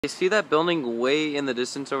You see that building way in the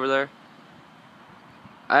distance over there?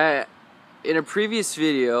 In a previous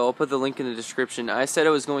video, I'll put the link in the description, I said it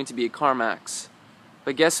was going to be a CarMax.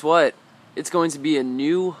 But guess what? It's going to be a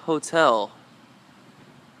new hotel.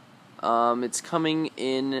 It's coming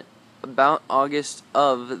in about August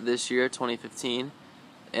of this year, 2015.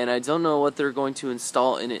 And I don't know what they're going to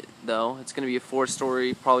install in it, though. It's going to be a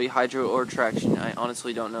 4-story, probably hydro or traction. I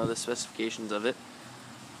honestly don't know the specifications of it.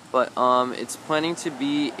 But it's planning to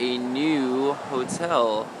be a new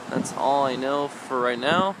hotel. That's all I know for right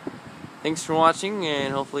now. Thanks for watching,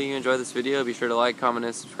 and hopefully you enjoyed this video. Be sure to like, comment,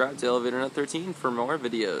 and subscribe to Elevator Nut 13 for more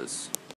videos.